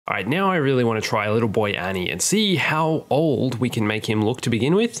Alright, now I really want to try little boy Annie and see how old we can make him look to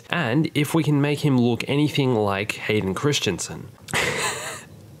begin with, and if we can make him look anything like Hayden Christensen.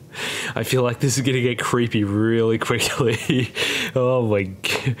 I feel like this is going to get creepy really quickly. Oh my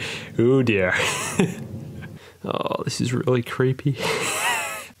god. Oh dear. Oh, this is really creepy.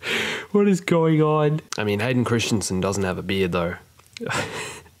 What is going on? I mean, Hayden Christensen doesn't have a beard though.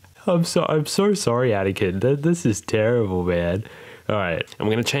 I'm so sorry, Anakin. This is terrible, man. Alright, I'm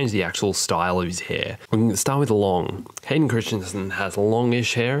going to change the actual style of his hair. I'm going to start with long. Hayden Christensen has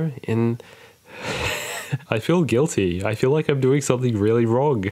longish hair and I feel guilty. I feel like I'm doing something really wrong.